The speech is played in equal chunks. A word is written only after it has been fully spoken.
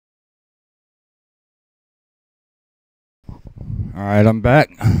Alright, I'm back.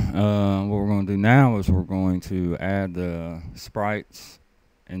 What we're going to do now is we're going to add the sprites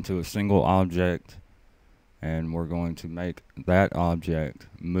into a single object, and we're going to make that object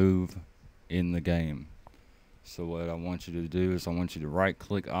move in the game. So what I want you to do is I want you to right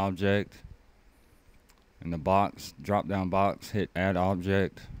click object in the box, drop down box, hit add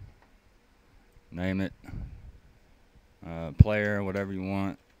object, name it player, whatever you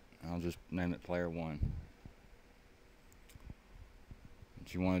want. I'll just name it player 1.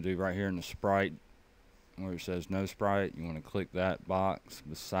 What you want to do right here in the sprite where it says no sprite, you want to click that box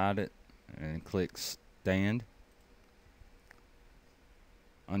beside it and click stand.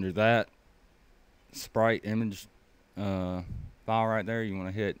 Under that sprite image file right there, you want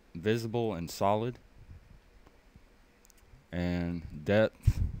to hit visible and solid, and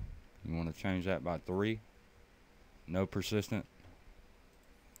depth you want to change that by 3, no persistent.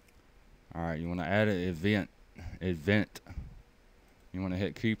 Alright, you want to add an event. You want to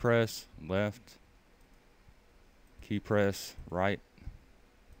hit key press left, key press right,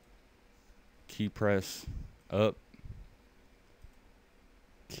 key press up,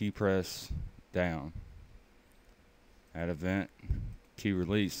 key press down. Add event, key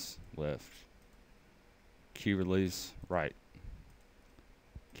release left, key release right,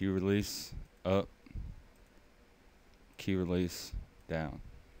 key release up, key release down.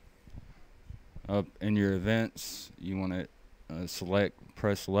 Up in your events, you want to select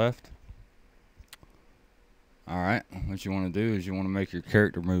press left. Alright, what you want to do is you want to make your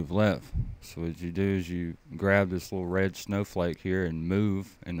character move left. So what you do is you grab this little red snowflake here and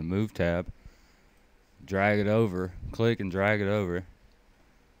move in the move tab, drag it over, click and drag it over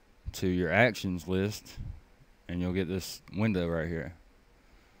to your actions list, and you'll get this window right here.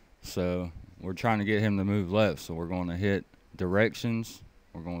 So we're trying to get him to move left, so we're going to hit directions,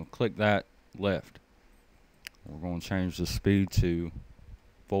 we're going to click that left. We're going to change the speed to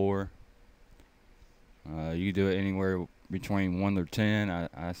 4. You do it anywhere between 1 or 10.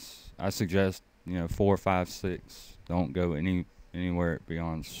 I suggest 4, 5, 6. Don't go anywhere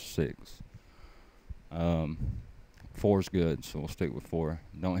beyond 6. 4 is good, so we'll stick with 4.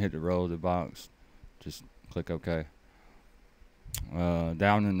 Don't hit the row of the box. Just click OK.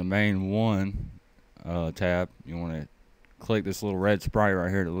 Down in the main 1 tab, you want to click this little red sprite right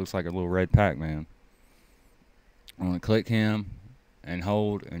here that looks like a little red Pac-Man. I'm going to click him and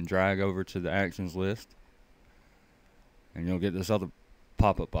hold and drag over to the actions list, and you'll get this other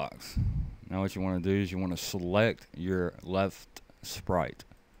pop-up box. Now what you want to do is you want to select your left sprite.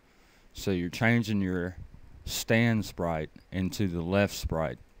 So you're changing your stand sprite into the left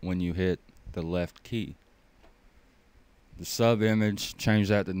sprite when you hit the left key. The sub image, change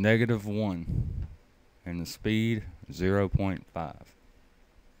that to -1 and the speed 0.5.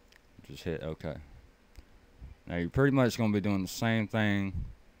 Just hit OK. Now you're pretty much going to be doing the same thing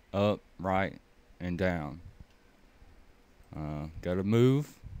up, right, and down. Go to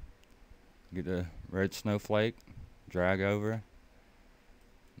move, get the red snowflake, drag over.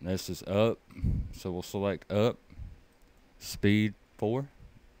 This is up, so we'll select up, speed 4.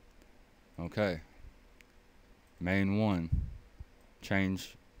 Okay. Main 1,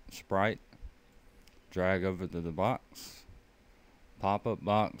 change sprite, drag over to the box, pop-up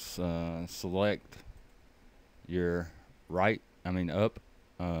box, select your up,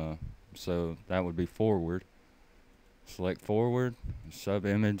 so that would be forward. Select forward, sub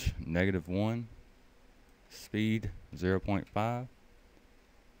image -1, speed 0.5.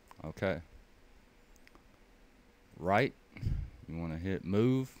 Okay. Right, you want to hit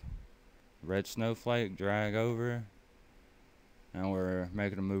move, red snowflake, drag over. Now we're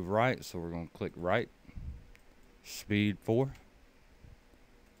making a move right, so we're going to click right, speed 4.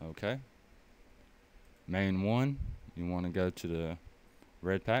 Okay. Main 1, you want to go to the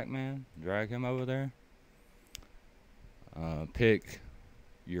red Pac-Man, drag him over there. Pick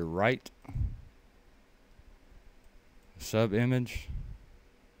your right, sub image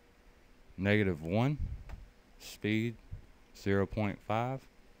 -1, speed 0.5.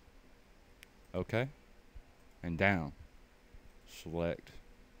 Okay. And down, select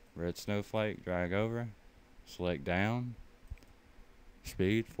red snowflake, drag over, select down,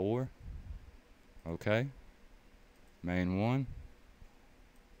 speed 4. Okay. Main 1,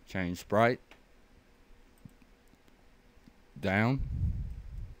 change sprite, down,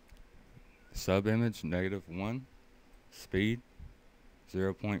 sub image -1, speed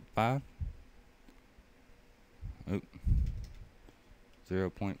 0.5.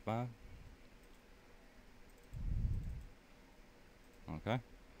 0.5. Okay.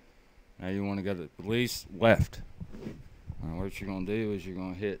 Now you want to go to release left. What you're going to do is you're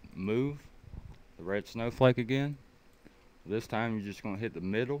going to hit move, the red snowflake again, This time you're just going to hit the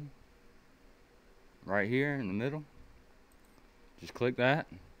middle, right here in the middle. Just click that.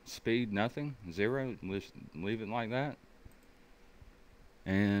 Speed, nothing, 0. Just leave it like that.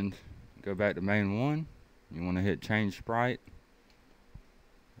 And go back to main 1. You want to hit change sprite.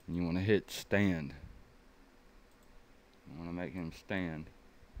 And you want to hit stand. You want to make him stand.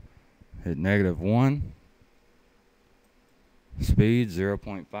 Hit -1. Speed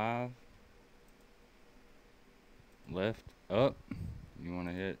 0.5. Left, up. You want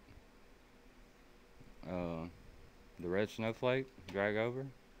to hit the red snowflake. Drag over.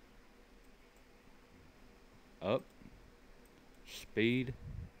 Up. Speed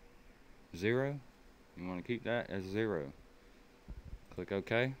 0. You want to keep that as 0. Click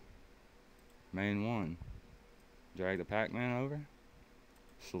OK. Main 1. Drag the Pac-Man over.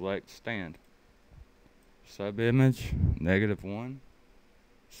 Select stand. Subimage -1.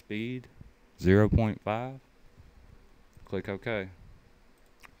 Speed 0.5. Click OK.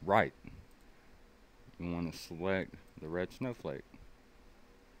 Right. You want to select the red snowflake.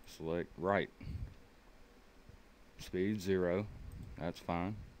 Select right. Speed 0. That's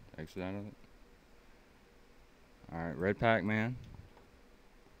fine. Exit out of it. Alright, red Pac-Man.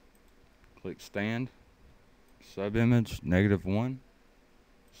 Click stand. Subimage -1.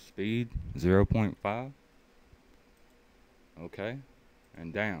 Speed 0.5. Okay.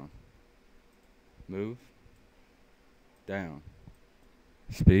 And down. Move. Down.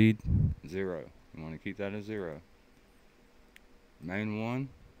 Speed 0. You want to keep that as 0. Main 1.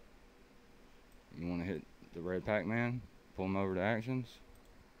 You want to hit the red Pac-Man. Pull him over to actions.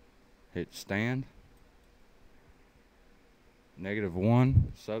 Hit stand.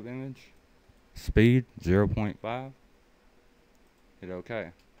 -1. Subimage. Speed 0.5. Hit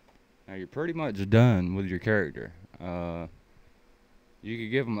OK. Now you're pretty much done with your character. You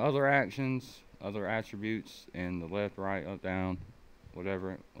could give them other actions, other attributes in the left, right, up, down,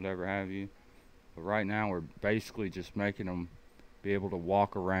 whatever have you. But right now we're basically just making them be able to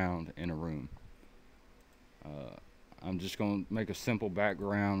walk around in a room. I'm just going to make a simple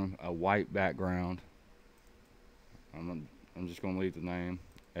background, a white background. I'm just going to leave the name.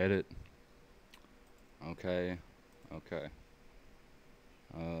 Edit. Okay.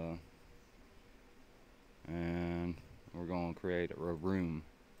 And we're going to create a room.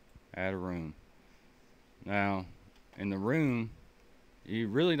 Add a room. Now, in the room, you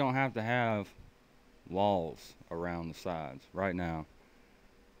really don't have to have walls around the sides right now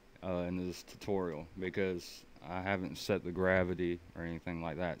in this tutorial, because I haven't set the gravity or anything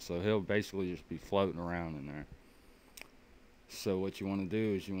like that. So he'll basically just be floating around in there. So what you want to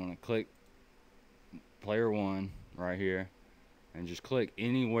do is you want to click player 1 right here, and just click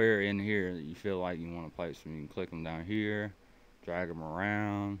anywhere in here that you feel like you want to place them. You can click them down here, drag them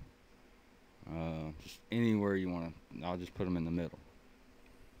around, just anywhere you want to. I'll just put them in the middle.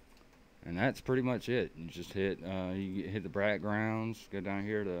 And that's pretty much it. You just hit you hit the backgrounds, go down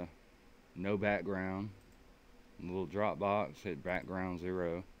here to no background, a little drop box, hit background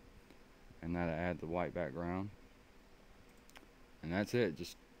 0, and that'll add the white background. And that's it.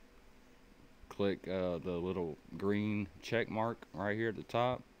 Just click the little green check mark right here at the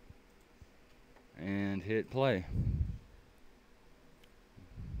top and hit play.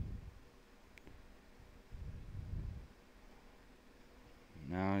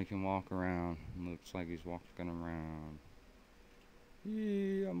 Now he can walk around. Looks like he's walking around.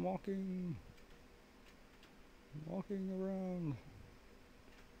 Yeah, I'm walking around.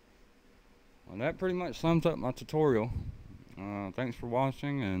 Well, that pretty much sums up my tutorial. Thanks for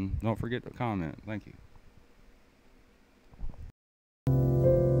watching, and don't forget to comment. Thank you.